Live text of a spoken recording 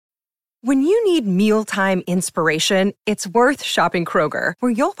When you need mealtime inspiration, it's worth shopping Kroger,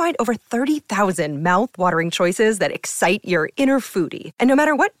 where you'll find over 30,000 mouth-watering choices that excite your inner foodie. And no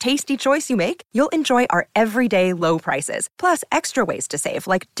matter what tasty choice you make, you'll enjoy our everyday low prices, plus extra ways to save,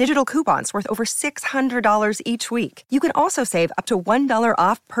 like digital coupons worth over $600 each week. You can also save up to $1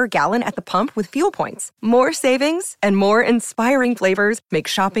 off per gallon at the pump with fuel points. More savings and more inspiring flavors make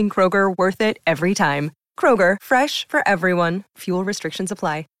shopping Kroger worth it every time. Kroger, fresh for everyone. Fuel restrictions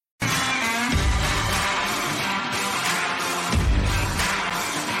apply.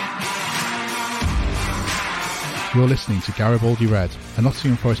 You're listening to Garibaldi Red, a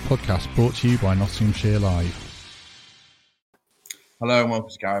Nottingham Forest podcast brought to you by Nottinghamshire Live. Hello and welcome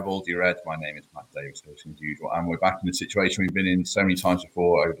to Garibaldi Red. My name is Matt Davis, as usual, and we're back in the situation we've been in so many times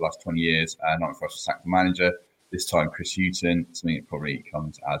before over the last 20 years. Nottingham Forest has sacked the manager, this time Chris Hughton, something that probably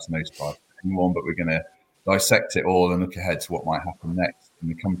comes as no surprise to anyone, but we're going to dissect it all and look ahead to what might happen next in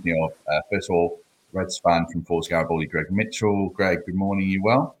the company of, first of all, Reds fan from Forest Garibaldi, Greg Mitchell. Greg, good morning, you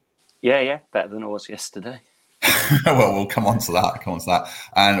well? Yeah, better than I was yesterday. Well, we'll come on to that.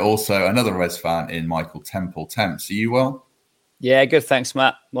 And also another Reds fan in Michael Temple. Temps, are you well? Yeah, good. Thanks,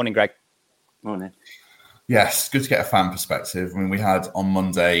 Matt. Morning, Greg. Morning. Yes, good to get a fan perspective. I mean, we had on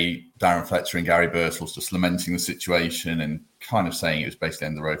Monday Darren Fletcher and Gary Birtles just lamenting the situation and kind of saying it was basically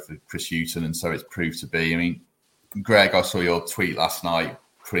end of the road for Chris Hughton, and so it's proved to be. I mean, Greg, I saw your tweet last night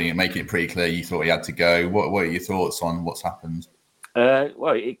making it pretty clear you thought he had to go. What are your thoughts on what's happened?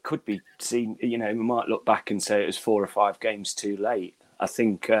 Well, it could be seen, we might look back and say it was 4 or 5 games too late. I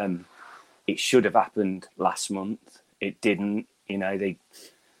think it should have happened last month. It didn't.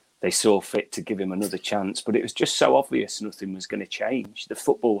 They saw fit to give him another chance, but it was just so obvious nothing was going to change. The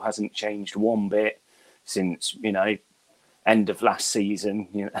football hasn't changed one bit since, end of last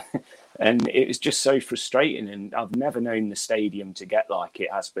season, and it was just so frustrating. And I've never known the stadium to get like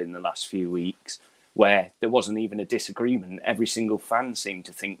it has been the last few weeks, where there wasn't even a disagreement. Every single fan seemed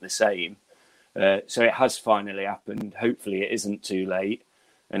to think the same. So it has finally happened. Hopefully it isn't too late.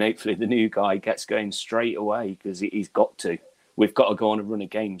 And hopefully the new guy gets going straight away, because he's got to. We've got to go on a run of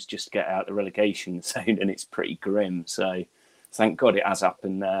games just to get out the relegation zone, and it's pretty grim. So thank God it has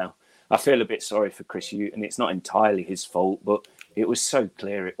happened now. I feel a bit sorry for Chris Hughton. It's not entirely his fault, but it was so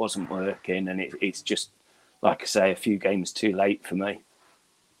clear it wasn't working. And it's just, like I say, a few games too late for me.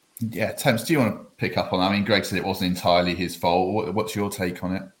 Yeah, Temps, do you want to pick up on that? I mean, Greg said it wasn't entirely his fault. What's your take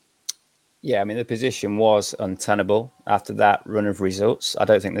on it? Yeah, I mean, the position was untenable after that run of results. I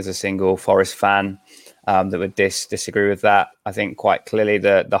don't think there's a single Forest fan that would disagree with that. I think quite clearly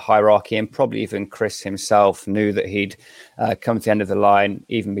the hierarchy, and probably even Chris himself, knew that he'd come to the end of the line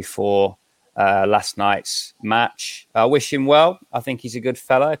even before last night's match. I wish him well. I think he's a good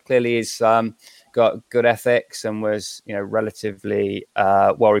fella. Clearly he's got good ethics and was, relatively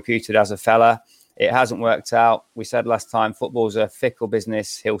well reputed as a fella. It hasn't worked out. We said last time, football's a fickle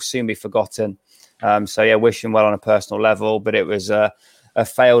business. He'll soon be forgotten. Wish him well on a personal level, but it was a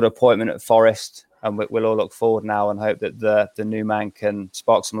failed appointment at Forest, and we'll all look forward now and hope that the new man can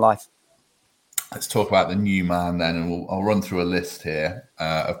spark some life. Let's talk about the new man then, and I'll run through a list here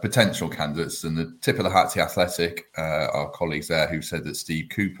of potential candidates. And the tip of the hat to Athletic, our colleagues there, who said that Steve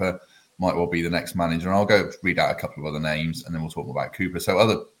Cooper might well be the next manager. And I'll go read out a couple of other names, and then we'll talk about Cooper. So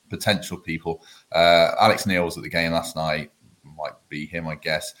other potential people, Alex Neil was at the game last night, might be him, I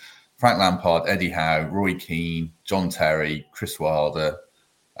guess. Frank Lampard, Eddie Howe, Roy Keane, John Terry, Chris Wilder,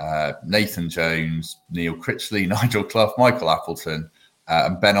 Nathan Jones, Neil Critchley, Nigel Clough, Michael Appleton,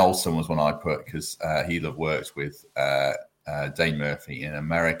 and Ben Olsen was one I put because he'll have worked with Dane Murphy in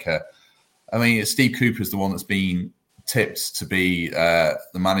America. I mean, Steve Cooper's the one that's been tipped to be the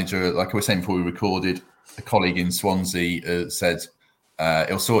manager. Like I was saying before we recorded, a colleague in Swansea said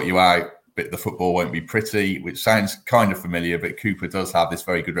he'll sort you out, but the football won't be pretty, which sounds kind of familiar, but Cooper does have this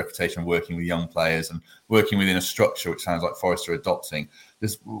very good reputation of working with young players and working within a structure, which sounds like Forest are adopting.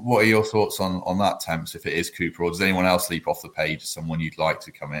 What are your thoughts on that, Temps, if it is Cooper, or does anyone else leap off the page as someone you'd like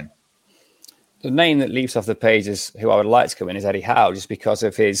to come in? The name that leaps off the page is who I would like to come in is Eddie Howe, just because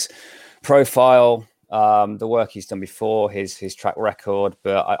of his profile, the work he's done before, his track record,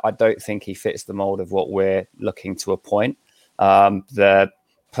 but I don't think he fits the mould of what we're looking to appoint. The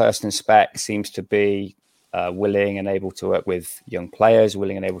person spec seems to be willing and able to work with young players,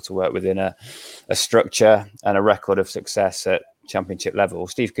 willing and able to work within a structure and a record of success at championship level.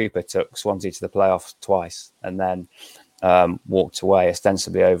 Steve Cooper took Swansea to the playoffs twice and then walked away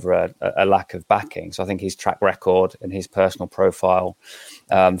ostensibly over a lack of backing. So I think his track record and his personal profile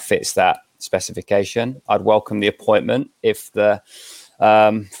fits that specification. I'd welcome the appointment if the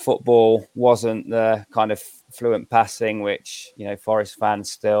football wasn't the kind of fluent passing which Forest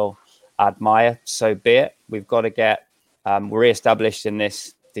fans still admire, so be it. We've got to get re-established in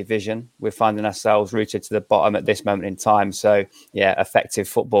this division. We're finding ourselves rooted to the bottom at this moment in time. So, yeah, effective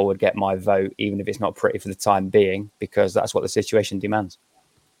football would get my vote, even if it's not pretty for the time being, because that's what the situation demands.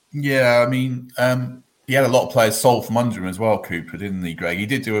 Yeah, I mean, he had a lot of players sold from under him as well, Cooper, didn't he, Greg? He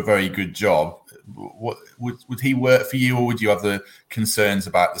did do a very good job. What would he work for you, or would you have the concerns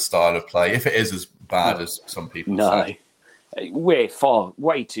about the style of play, if it is as bad as some people say? We're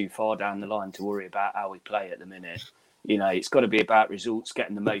way too far down the line to worry about how we play at the minute. You know, it's got to be about results,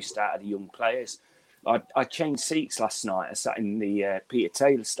 getting the most out of the young players. I changed seats last night. I sat in the Peter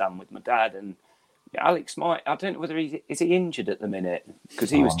Taylor stand with my dad, and Alex might. I don't know whether is he injured at the minute, because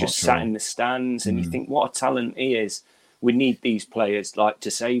he was just sat in the stands, and you think what a talent he is. We need these players like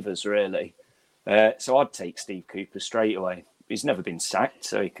to save us, really. So I'd take Steve Cooper straight away. He's never been sacked,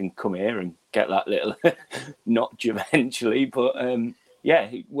 so he can come here and get that little notch eventually. But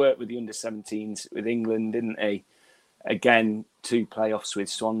he worked with the under-17s with England, didn't he? Again, 2 playoffs with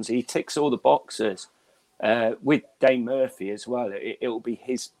Swansea. He ticks all the boxes. With Dane Murphy as well, it'll be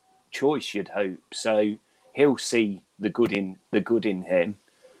his choice, you'd hope. So he'll see the good in him.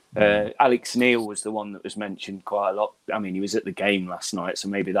 Alex Neil was the one that was mentioned quite a lot. I mean, he was at the game last night, so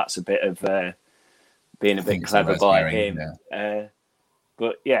maybe that's a bit of being a bit clever by him. Yeah.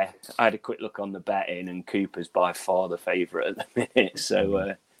 But yeah, I had a quick look on the betting, and Cooper's by far the favourite at the minute.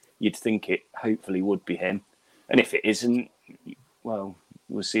 So you'd think it hopefully would be him. And if it isn't, well,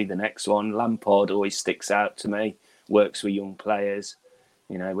 we'll see the next one. Lampard always sticks out to me. Works with young players.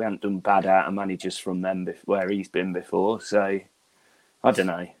 You know, we haven't done bad out of managers from them where he's been before. So I don't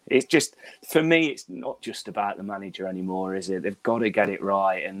know. It's just, for me, it's not just about the manager anymore, is it? They've got to get it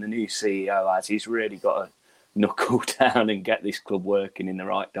right. And the new CEO he's really got to knuckle down and get this club working in the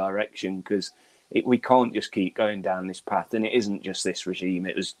right direction, because we can't just keep going down this path. And it isn't just this regime.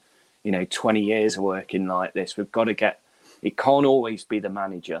 It was, 20 years of working like this. We've got to it can't always be the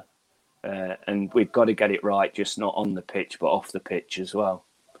manager. And we've got to get it right, just not on the pitch, but off the pitch as well.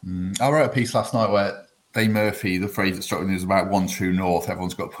 I wrote a piece last night where Dane Murphy, the phrase that struck me was about one true north.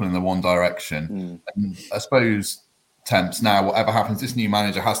 Everyone's got to pull in the one direction. And I suppose, Temps, now whatever happens, this new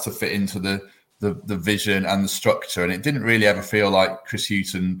manager has to fit into the vision and the structure. And it didn't really ever feel like Chris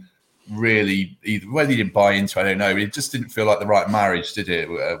Hughton really, whether he didn't buy into it, I don't know. It just didn't feel like the right marriage, did it,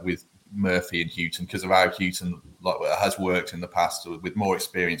 with Murphy and Hughton, because of how Hughton has worked in the past with more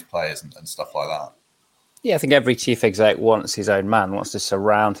experienced players and stuff like that. Yeah, I think every chief exec wants his own man, wants to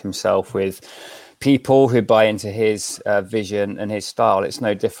surround himself with people who buy into his vision and his style. It's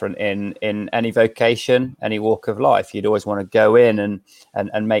no different in any vocation, any walk of life. You'd always want to go in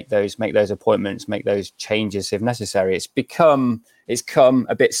and make those appointments, make those changes if necessary. It's come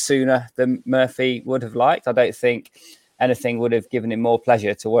a bit sooner than Murphy would have liked. I don't think anything would have given him more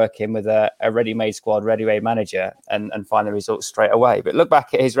pleasure to work in with a ready-made squad, ready-made manager and find the results straight away. But look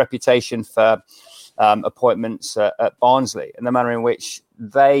back at his reputation for appointments at Barnsley and the manner in which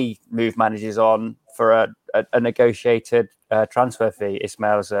they move managers on for a negotiated transfer fee.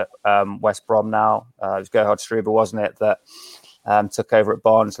 Ismail's at West Brom now. It was Gerhard Struber, wasn't it, that took over at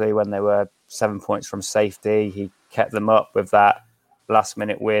Barnsley when they were 7 points from safety. He kept them up with that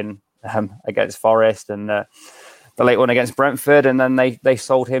last-minute win against Forest and the late one against Brentford, and then they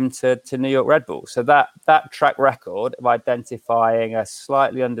sold him to New York Red Bull. So that track record of identifying a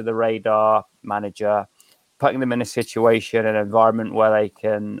slightly under the radar manager, putting them in a situation, an environment where they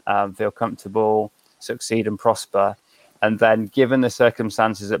can feel comfortable, succeed and prosper, and then given the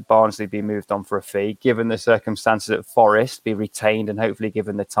circumstances at Barnsley, be moved on for a fee, given the circumstances at Forest, be retained and hopefully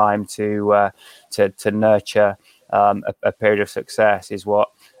given the time to nurture a period of success is what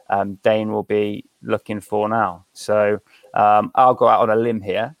Dane will be looking for now. So I'll go out on a limb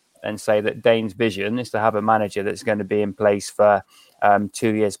here and say that Dane's vision is to have a manager that's going to be in place for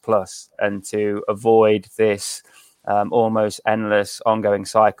 2 years plus, and to avoid this almost endless ongoing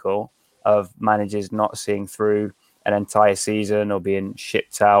cycle of managers not seeing through an entire season or being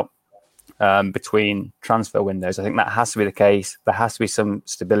shipped out between transfer windows. I think that has to be the case. There has to be some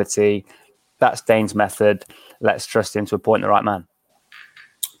stability. That's Dane's method. Let's trust him to appoint the right man.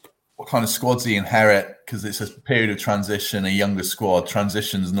 What kind of squad does he inherit? Because it's a period of transition, a younger squad.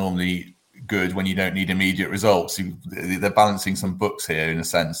 Transition's normally good when you don't need immediate results. They're balancing some books here in a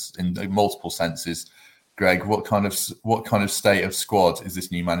sense, in multiple senses. Greg, what kind of state of squad is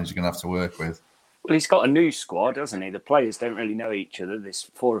this new manager going to have to work with? Well, he's got a new squad, hasn't he? The players don't really know each other. There's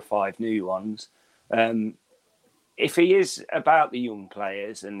 4 or 5 new ones. If he is about the young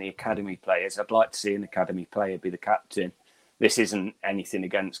players and the academy players, I'd like to see an academy player be the captain. This isn't anything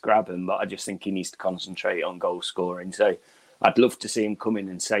against Grabban, but I just think he needs to concentrate on goal scoring. So I'd love to see him come in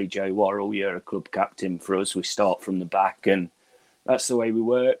and say, Joe Worrell, you're a club captain for us. We start from the back and that's the way we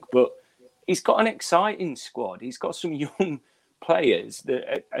work. But he's got an exciting squad. He's got some young players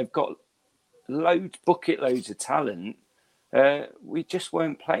that have got bucket loads of talent. We just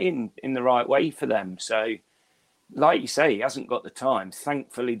weren't playing in the right way for them. So, like you say, he hasn't got the time.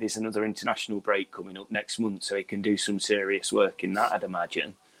 Thankfully, there's another international break coming up next month, so he can do some serious work in that, I'd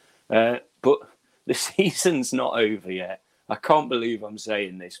imagine. But the season's not over yet. I can't believe I'm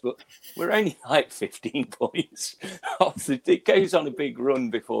saying this, but we're only like 15 points off. It goes on a big run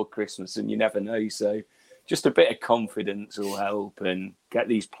before Christmas, and you never know. So just a bit of confidence will help and get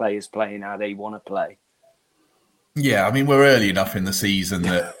these players playing how they want to play. Yeah, I mean, we're early enough in the season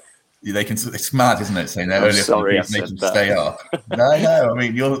that they can. It's mad, isn't it? Saying they're early enough to make them stay up. No. I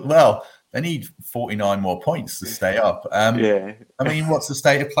mean, they need 49 more points to stay up. Yeah. I mean, what's the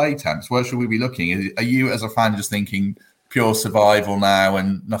state of play, Temps? Where should we be looking? Are you, as a fan, just thinking pure survival now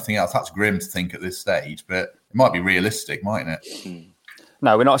and nothing else? That's grim to think at this stage, but it might be realistic, mightn't it?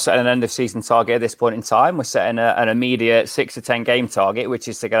 No, we're not setting an end of season target at this point in time. We're setting an immediate 6 to 10 game target, which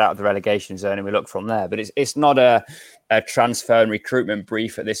is to get out of the relegation zone, and we look from there. But it's not a transfer and recruitment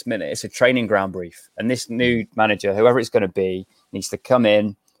brief at this minute. It's a training ground brief. And this new manager, whoever it's going to be, needs to come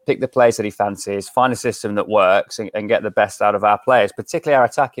in, pick the players that he fancies, find a system that works and get the best out of our players, particularly our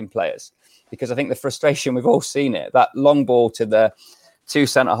attacking players. Because I think the frustration, we've all seen it, that long ball to the two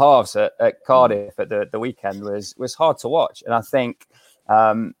centre-halves at Cardiff at the weekend was hard to watch. And I think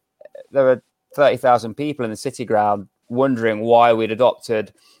there were 30,000 people in the City ground wondering why we'd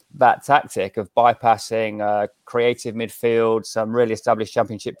adopted that tactic of bypassing creative midfield, some really established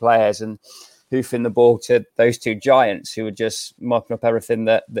Championship players, and hoofing the ball to those two giants who were just mopping up everything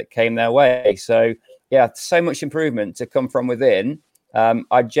that came their way. So, yeah, so much improvement to come from within.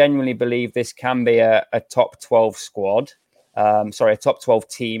 I genuinely believe this can be a top 12 squad. A top 12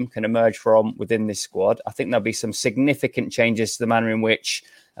 team can emerge from within this squad. I think there'll be some significant changes to the manner in which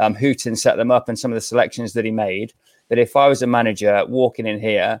Houghton set them up and some of the selections that he made. But if I was a manager walking in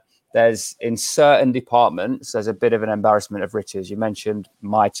here, there's in certain departments, there's a bit of an embarrassment of riches. You mentioned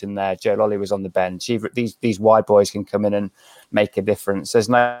Mighton there. Joe Lolly was on the bench. These wide boys can come in and make a difference. There's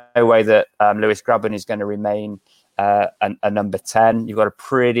no way that Lewis Grabban is going to remain a number 10. You've got a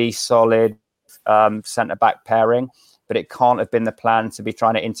pretty solid centre-back pairing, but it can't have been the plan to be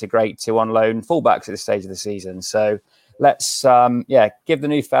trying to integrate two on loan fullbacks at this stage of the season. So let's give the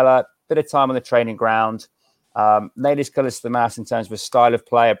new fella a bit of time on the training ground, laid his colours to the mast in terms of a style of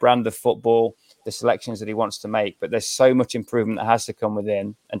play, a brand of football, the selections that he wants to make. But there's so much improvement that has to come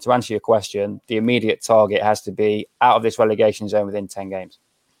within. And to answer your question, the immediate target has to be out of this relegation zone within 10 games.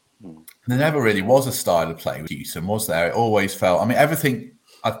 There never really was a style of play with Houghton, was there? It always felt, I mean,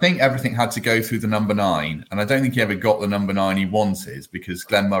 I think everything had to go through the number 9, and I don't think he ever got the number 9 he wanted because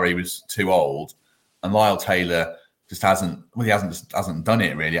Glenn Murray was too old, and Lyle Taylor just hasn't done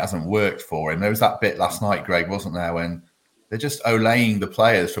it really. It hasn't worked for him. There was that bit last night, Greg, wasn't there, when they're just olaying the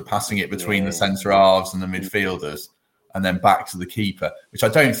players for passing it between the centre halves and the midfielders, and then back to the keeper, which I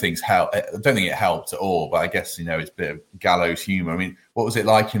don't think it helped at all. But I guess it's a bit of gallows humour. I mean, what was it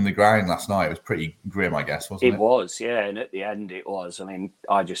like in the ground last night? It was pretty grim, I guess, wasn't it? It was, yeah. And at the end, it was. I mean,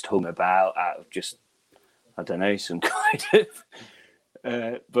 I just hung about out of just, I don't know, some kind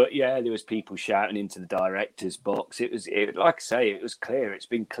of. But yeah, there was people shouting into the director's box. It was like I say, it was clear. It's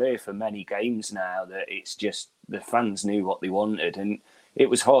been clear for many games now that it's just the fans knew what they wanted, and it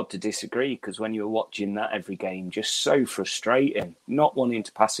was hard to disagree because when you were watching that every game, just so frustrating, not wanting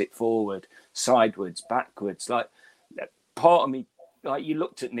to pass it forward, sideways, backwards. Like part of me, like you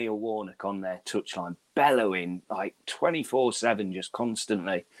looked at Neil Warnock on their touchline, bellowing like 24/7, just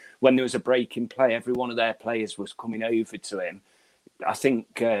constantly. When there was a break in play, every one of their players was coming over to him. I think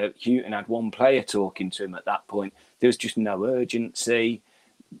Houghton had one player talking to him at that point. There was just no urgency.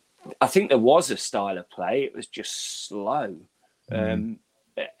 I think there was a style of play. It was just slow. And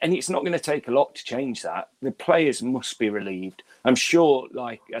it's not going to take a lot to change that. The players must be relieved. I'm sure,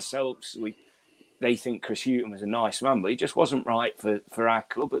 like ourselves, they think Chris Houghton was a nice man, but he just wasn't right for our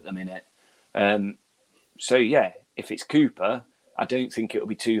club at the minute. So, yeah, if it's Cooper, I don't think it'll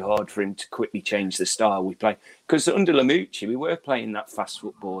be too hard for him to quickly change the style we play. Because under Lamucci, we were playing that fast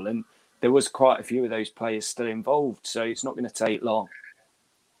football, and there was quite a few of those players still involved, so it's not going to take long.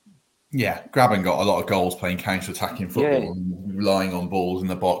 Yeah, Grabban got a lot of goals playing counter-attacking football and relying on balls in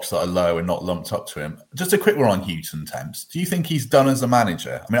the box that are low and not lumped up to him. Just a quick one on Houghton, Temps. Do you think he's done as a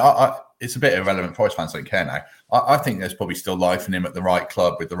manager? I mean, it's a bit irrelevant. Forest fans don't care now. I think there's probably still life in him at the right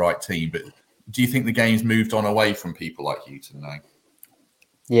club with the right team. But do you think the game's moved on away from people like Houghton now?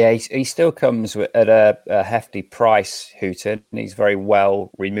 Yeah, he still comes at a hefty price, Hooton, and he's very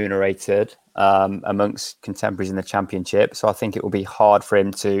well remunerated amongst contemporaries in the Championship. So I think it will be hard for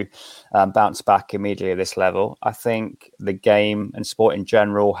him to bounce back immediately at this level. I think the game and sport in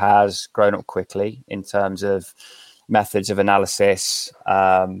general has grown up quickly in terms of methods of analysis,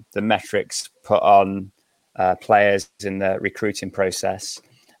 the metrics put on players in the recruiting process.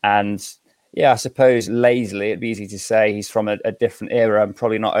 And yeah, I suppose lazily, it'd be easy to say he's from a different era and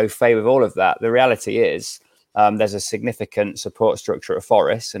probably not au fait with all of that. The reality is there's a significant support structure at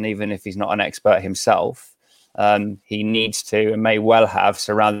Forest. And even if he's not an expert himself, he needs to and may well have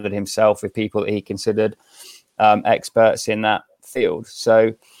surrounded himself with people that he considered experts in that field.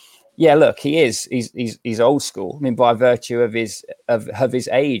 So, yeah, look, he's old school. I mean, by virtue of his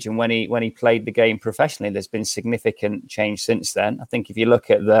age and when he played the game professionally, there's been significant change since then. I think if you look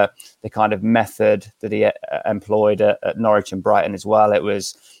at the kind of method that he employed at Norwich and Brighton as well, it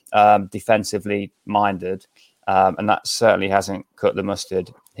was defensively minded, and that certainly hasn't cut the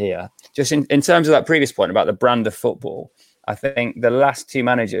mustard here. Just in terms of that previous point about the brand of football, I think the last two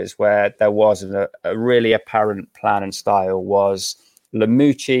managers where there was a really apparent plan and style was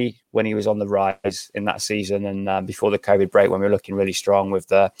Lamucci when he was on the rise in that season, and before the COVID break when we were looking really strong with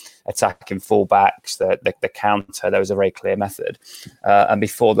the attacking fullbacks, the counter, there was a very clear method. And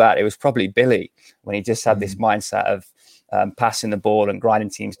before that, it was probably Billy when he just had this mindset of passing the ball and grinding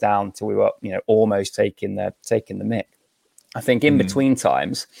teams down till we were, almost taking the mick. I think in between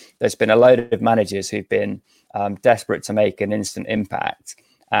times, there's been a load of managers who've been desperate to make an instant impact.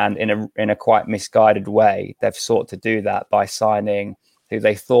 And in a quite misguided way, they've sought to do that by signing who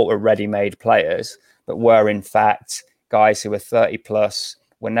they thought were ready-made players, but were in fact guys who were 30 plus,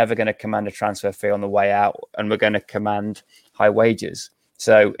 were never going to command a transfer fee on the way out, and were going to command high wages.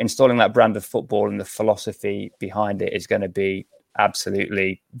 So installing that brand of football and the philosophy behind it is going to be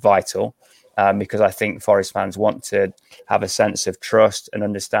absolutely vital, because I think Forest fans want to have a sense of trust and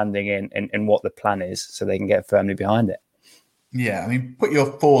understanding in what the plan is so they can get firmly behind it. Yeah, I mean, put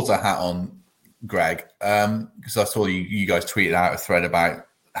your Forza hat on, Greg, because I saw you guys tweeted out a thread about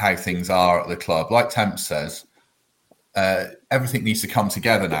how things are at the club. Like Temp says, everything needs to come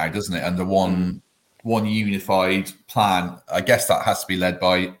together now, doesn't it? Under one unified plan. I guess that has to be led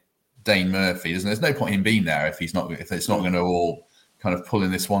by Dane Murphy, doesn't it? There's no point in being there if it's not going to all kind of pull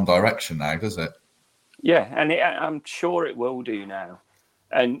in this one direction now, does it? Yeah, and I'm sure it will do now.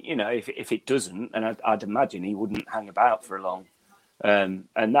 And, if it doesn't, and I'd imagine he wouldn't hang about for long. And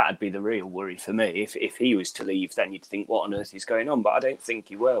that'd be the real worry for me. If he was to leave, then you'd think, what on earth is going on? But I don't think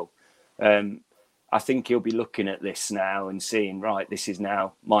he will. I think he'll be looking at this now and seeing, right, this is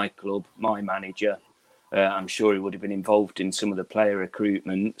now my club, my manager. I'm sure he would have been involved in some of the player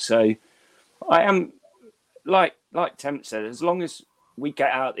recruitment. So I am, like Temp said, as long as we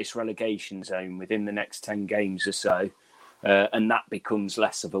get out this relegation zone within the next 10 games or so, and that becomes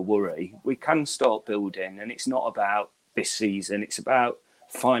less of a worry, we can start building. And it's not about this season. It's about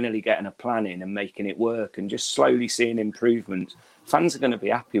finally getting a plan in and making it work and just slowly seeing improvements. Fans are going to be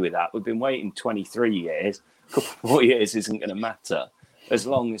happy with that. We've been waiting 23 years. A couple more years isn't going to matter as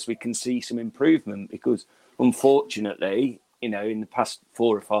long as we can see some improvement, because unfortunately, in the past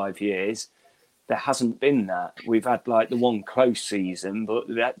 4 or 5 years, there hasn't been that. We've had like the one close season, but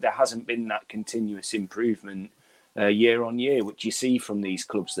there hasn't been that continuous improvement year on year, which you see from these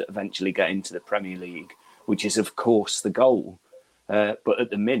clubs that eventually get into the Premier League, which is, of course, the goal. But at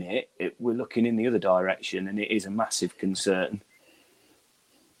the minute, we're looking in the other direction, and it is a massive concern.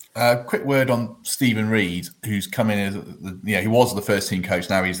 Quick word on Stephen Reid, who's come in as he was the first team coach.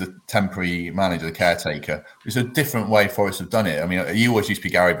 Now he's the temporary manager, the caretaker. It's a different way Forest have done it. I mean, you always used to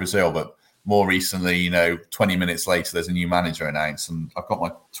be Gary Brazil, but more recently, 20 minutes later, there's a new manager announced, and I've got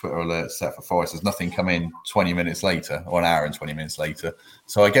my Twitter alert set for Forest. There's nothing come in 20 minutes later, or an hour and 20 minutes later.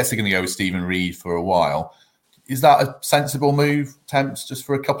 So I guess they're going to go with Stephen Reid for a while. Is that a sensible move, Temps, just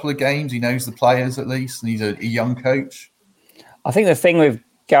for a couple of games? He knows the players at least, and he's a young coach. I think the thing with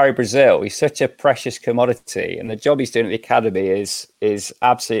Gary Brazil, he's such a precious commodity, and the job he's doing at the academy is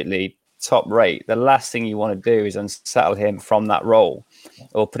absolutely top rate. The last thing you want to do is unsettle him from that role,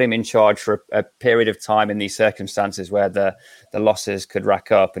 or put him in charge for a period of time in these circumstances where the losses could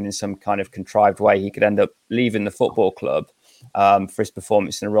rack up, and in some kind of contrived way he could end up leaving the football club for his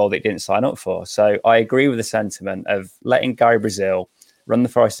performance in a role that he didn't sign up for. So I agree with the sentiment of letting Gary Brazil run the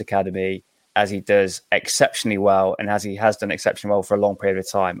Forest Academy as he does exceptionally well, and as he has done exceptionally well for a long period of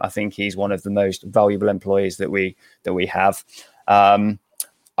time. I think he's one of the most valuable employees that we have.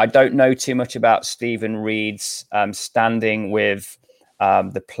 I don't know too much about Stephen Reid's standing with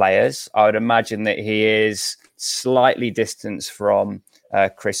the players. I would imagine that he is slightly distanced from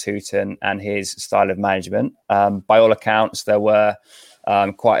Chris Hughton and his style of management. By all accounts, there were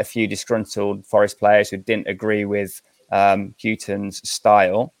quite a few disgruntled Forest players who didn't agree with Hughton's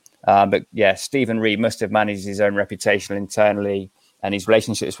style. But yeah, Stephen Reid must have managed his own reputation internally and his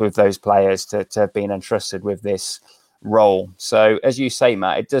relationships with those players to have been entrusted with this role. So as you say,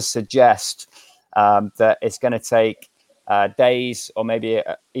 Matt, it does suggest that it's going to take days or maybe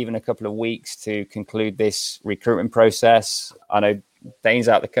even a couple of weeks to conclude this recruitment process. I know Dane's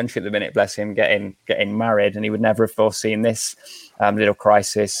out of the country at the minute, bless him, getting married, and he would never have foreseen this little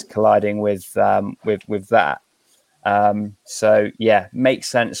crisis colliding with that. So yeah, makes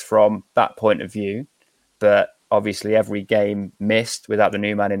sense from that point of view, but obviously every game missed without the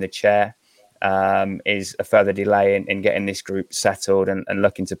new man in the chair is a further delay in getting this group settled and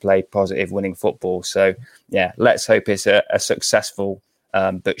looking to play positive winning football. So yeah, let's hope it's a successful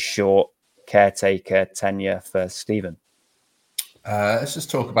but short caretaker tenure for Stephen. Let's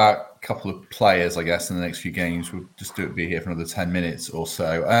just talk about a couple of players, I guess, in the next few games. We'll just be here for another 10 minutes or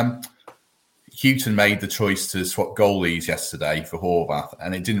so. Hughton made the choice to swap goalies yesterday for Horvath,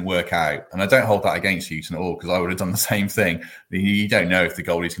 and it didn't work out. And I don't hold that against Hughton at all, because I would have done the same thing. You don't know if the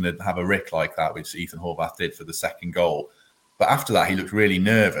goalie's going to have a rick like that, which Ethan Horvath did for the second goal. But after that, he looked really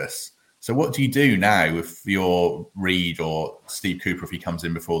nervous. So what do you do now if you're Reid or Steve Cooper, if he comes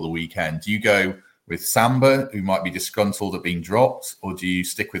in before the weekend? Do you go with Samba, who might be disgruntled at being dropped, or do you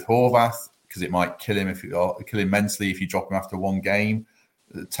stick with Horvath because it might kill him mentally if you drop him after one game?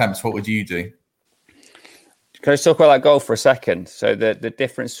 Temps, what would you do? Can I just talk about that goal for a second? So the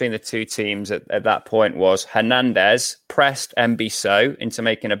difference between the two teams at that point was Hernandez pressed Mbiso into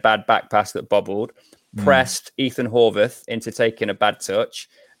making a bad back pass that bobbled, pressed Ethan Horvath into taking a bad touch,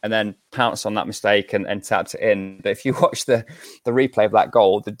 and then pounced on that mistake and tapped it in. But if you watch the replay of that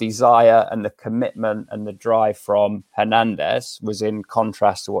goal, the desire and the commitment and the drive from Hernandez was in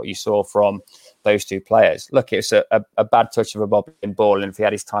contrast to what you saw from those two players. Look, it was a bad touch of a bobbing ball, and if he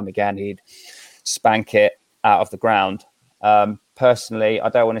had his time again, he'd spank it out of the ground. Personally, I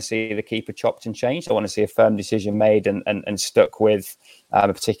don't want to see the keeper chopped and changed. I want to see a firm decision made and stuck with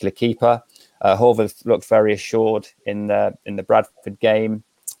a particular keeper. Horvath looked very assured in the Bradford game.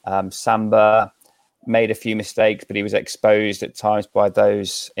 Samba made a few mistakes, but he was exposed at times by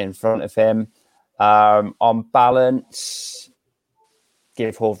those in front of him. On balance,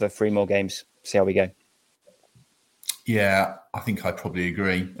 give Horvath 3 more games. See how we go. Yeah, I think I probably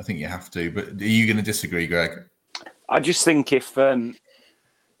agree. I think you have to. But are you going to disagree, Greg? I just think if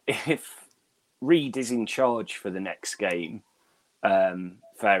Reid is in charge for the next game,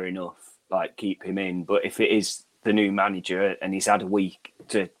 fair enough, like keep him in. But if it is the new manager and he's had a week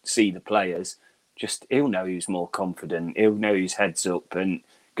to see the players, just he'll know who's more confident. He'll know who's heads up and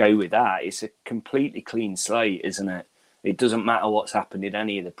go with that. It's a completely clean slate, isn't it? It doesn't matter what's happened in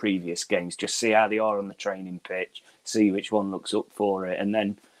any of the previous games. Just see how they are on the training pitch, see which one looks up for it. And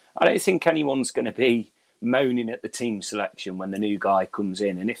then I don't think anyone's going to be moaning at the team selection when the new guy comes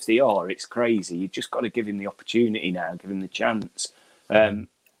in. And if they are, it's crazy. You've just got to give him the opportunity now, give him the chance.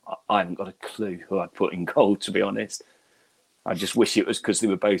 I haven't got a clue who I'd put in goal, to be honest. I just wish it was because they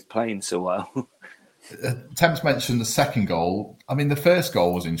were both playing so well. Temps mentioned the second goal. I mean, the first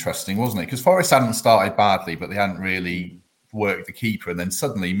goal was interesting, wasn't it? Because Forest hadn't started badly, but they hadn't really worked the keeper. And then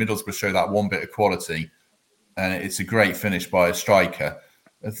suddenly Middlesbrough showed that one bit of quality. And it's a great finish by a striker.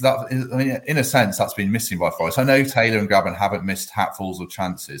 In a sense, that's been missing by Forest. I know Taylor and Grabban haven't missed hatfuls of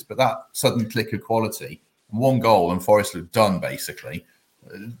chances, but that sudden click of quality, one goal and Forest looked done, basically.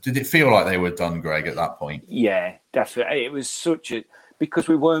 Did it feel like they were done, Greg, at that point? Yeah, definitely. It was because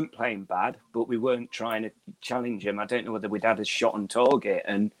we weren't playing bad, but we weren't trying to challenge him. I don't know whether we'd had a shot on target,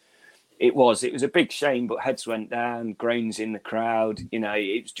 and it was a big shame, but heads went down, groans in the crowd. You know,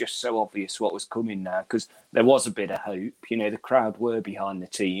 it was just so obvious what was coming now, because there was a bit of hope. You know, the crowd were behind the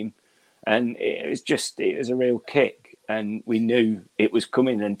team, and it was a real kick, and we knew it was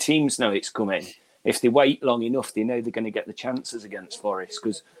coming, and teams know it's coming. If they wait long enough, they know they're going to get the chances against Forest,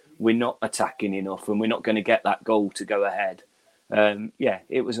 because we're not attacking enough and we're not going to get that goal to go ahead.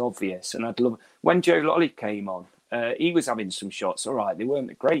 It was obvious. And I'd love when Joe Lolly came on, he was having some shots. All right, they weren't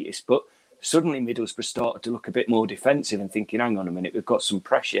the greatest, but suddenly Middlesbrough started to look a bit more defensive and thinking, hang on a minute, we've got some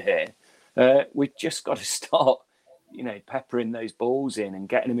pressure here. We've just got to start, peppering those balls in and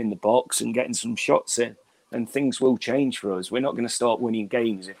getting them in the box and getting some shots in, and things will change for us. We're not going to start winning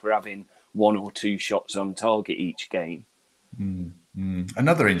games if we're having 1 or 2 shots on target each game.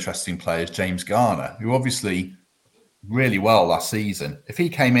 Another interesting player is James Garner, who obviously really well last season. If he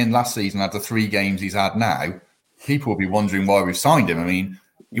came in last season after 3 games he's had now, people will be wondering why we've signed him. I mean,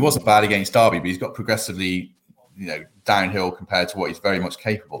 he wasn't bad against Derby, but he's got progressively downhill compared to what he's very much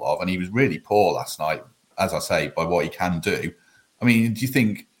capable of. And he was really poor last night, as I say, by what he can do. I mean, do you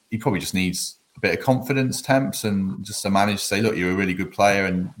think he probably just needs a bit of confidence, Temps, and just to manage to say, look, you're a really good player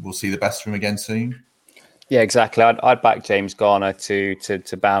and we'll see the best from him again soon? Yeah, exactly. I'd back James Garner to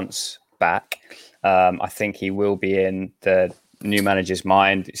bounce back. I think he will be in the new manager's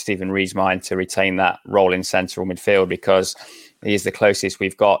mind, Stephen Reid's mind, to retain that role in central midfield, because he is the closest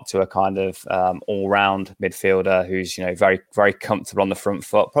we've got to a kind of all-round midfielder who's, very, very comfortable on the front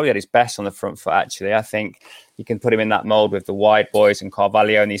foot. Probably at his best on the front foot, actually. I think you can put him in that mould with the wide boys and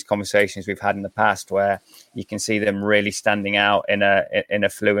Carvalho in these conversations we've had in the past, where you can see them really standing out in a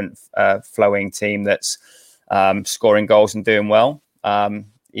fluent, flowing team that's scoring goals and doing well.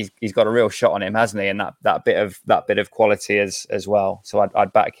 He's got a real shot on him, hasn't he? And that bit of quality as well. So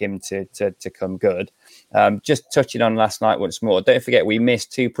I'd back him to come good. Just touching on last night once more. Don't forget we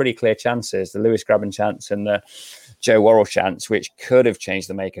missed two pretty clear chances: the Lewis Grabban chance and the Joe Worrell chance, which could have changed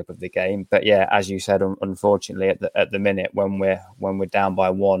the makeup of the game. But yeah, as you said, unfortunately, at the minute when we're down by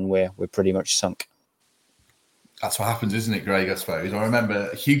one, we're pretty much sunk. That's what happens, isn't it, Greg, I suppose? I remember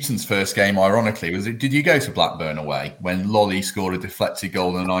Houghton's first game, ironically, did you go to Blackburn away when Lolly scored a deflected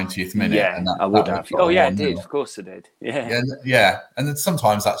goal in the 90th minute? Yeah, and I would have. Oh, yeah, I did. Of course I did. Yeah. And then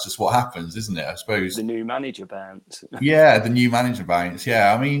sometimes that's just what happens, isn't it, I suppose? The new manager bounce. Yeah, the new manager bounce.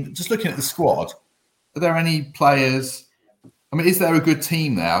 Yeah, I mean, just looking at the squad, are there any players... I mean, is there a good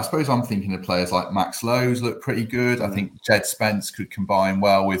team there? I suppose I'm thinking of players like Max Lowe's look pretty good. I think Jed Spence could combine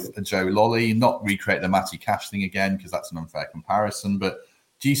well with a Joe Lolly, not recreate the Matty Cash thing again, because that's an unfair comparison. But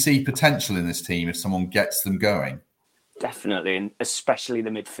do you see potential in this team if someone gets them going? Definitely, and especially the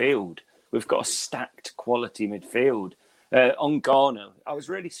midfield. We've got a stacked quality midfield. On Garner, I was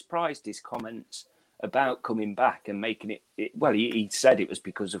really surprised his comments about coming back and making it well, he said it was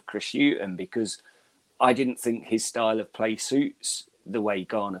because of Chris Hughton, because I didn't think his style of play suits the way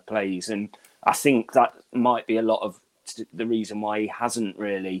Garner plays. And I think that might be a lot of the reason why he hasn't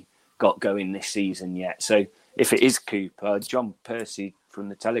really got going this season yet. So if it is Cooper, John Percy from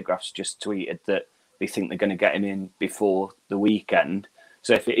the Telegraph's just tweeted that they think they're going to get him in before the weekend.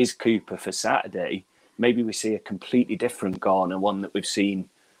 So if it is Cooper for Saturday, maybe we see a completely different Garner, one that we've seen,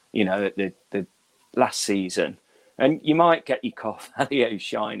 at the last season. And you might get your Carvalho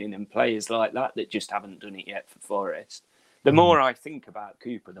shining and players like that just haven't done it yet for Forest. The more I think about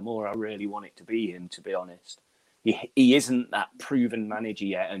Cooper, the more I really want it to be him, to be honest. He isn't that proven manager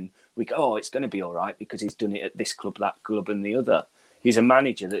yet. And we go, it's going to be all right because he's done it at this club, that club and the other. He's a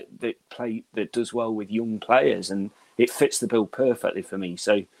manager that does well with young players, and it fits the bill perfectly for me.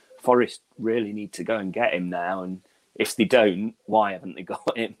 So Forest really need to go and get him now. And if they don't, why haven't they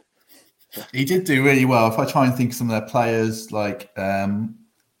got him? He did do really well. If I try and think of some of their players, like Connor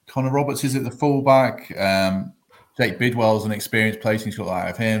Roberts is at the fullback, Jake Bidwell's an experienced player, he's got that out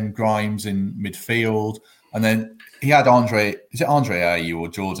of him, Grimes in midfield, and then he had Andre Ayew or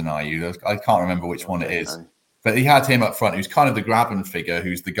Jordan Ayew? I can't remember which one it is. But he had him up front, who's kind of the Grabban figure,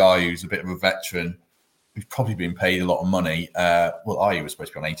 who's the guy who's a bit of a veteran, who's probably been paid a lot of money. Ayew was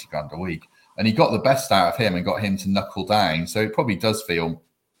supposed to be on 80 grand a week. And he got the best out of him and got him to knuckle down. So it probably does feel...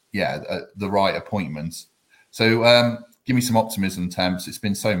 the right appointments. So give me some optimism, Temps. It's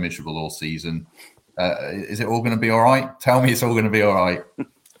been so miserable all season. Is it all going to be all right? Tell me it's all going to be all right.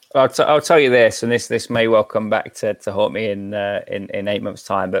 I'll tell you this, and this may well come back to haunt me in 8 months'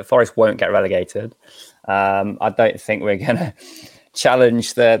 time, but Forest won't get relegated. I don't think we're going to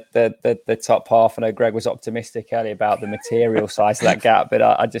challenge the top half. I know Greg was optimistic earlier about the material size of that gap, but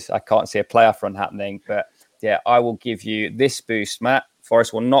I can't see a playoff run happening. But yeah, I will give you this boost, Matt.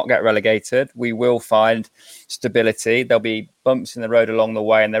 Forest will not get relegated. We will find stability. There'll be bumps in the road along the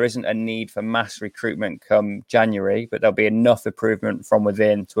way, and there isn't a need for mass recruitment come January, but there'll be enough improvement from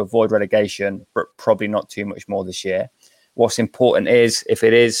within to avoid relegation, but probably not too much more this year. What's important is if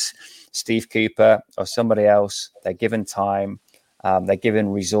it is Steve Cooper or somebody else, they're given time, they're given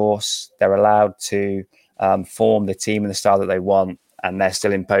resource, they're allowed to form the team and the style that they want, and they're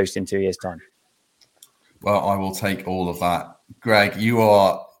still in post in 2 years' time. Well, I will take all of that. Greg, you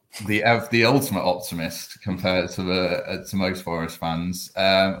are the ultimate optimist compared to most Forest fans.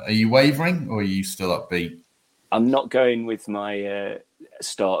 Are you wavering or are you still upbeat? I'm not going with my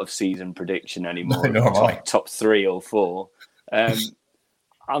start of season prediction anymore. Top 3 or 4.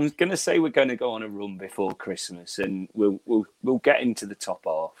 I'm going to say we're going to go on a run before Christmas, and we'll get into the top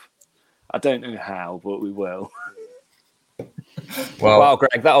half. I don't know how, but we will. Well, wow,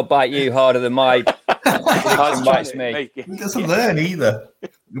 Greg, that'll bite you harder than my bites me. He doesn't learn either.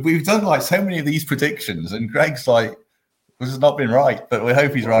 We've done like so many of these predictions, and Greg's like, which has not been right, but we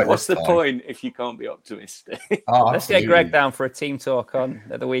hope he's right. What's the time. point if you can't be optimistic? Oh, Let's get Greg down for a team talk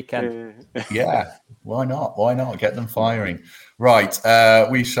at the weekend. Yeah, why not? Why not? Get them firing. Right,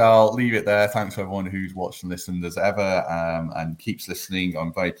 we shall leave it there. Thanks to everyone who's watched and listened as ever, and keeps listening.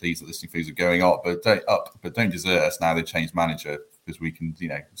 I'm very pleased that listening fees are going up, but don't desert us now. They've changed manager, because we can,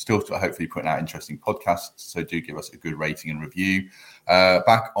 still hopefully putting out interesting podcasts. So do give us a good rating and review.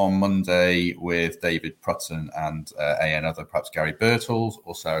 Back on Monday with David Prutton and another, perhaps Gary Birtles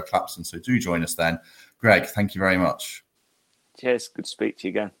or Sarah Clapson. So do join us then. Greg, thank you very much. Cheers. Good to speak to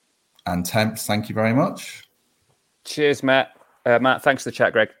you again. And Temps, thank you very much. Cheers, Matt. Matt, thanks for the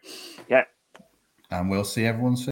chat, Greg. Yeah. And we'll see everyone soon.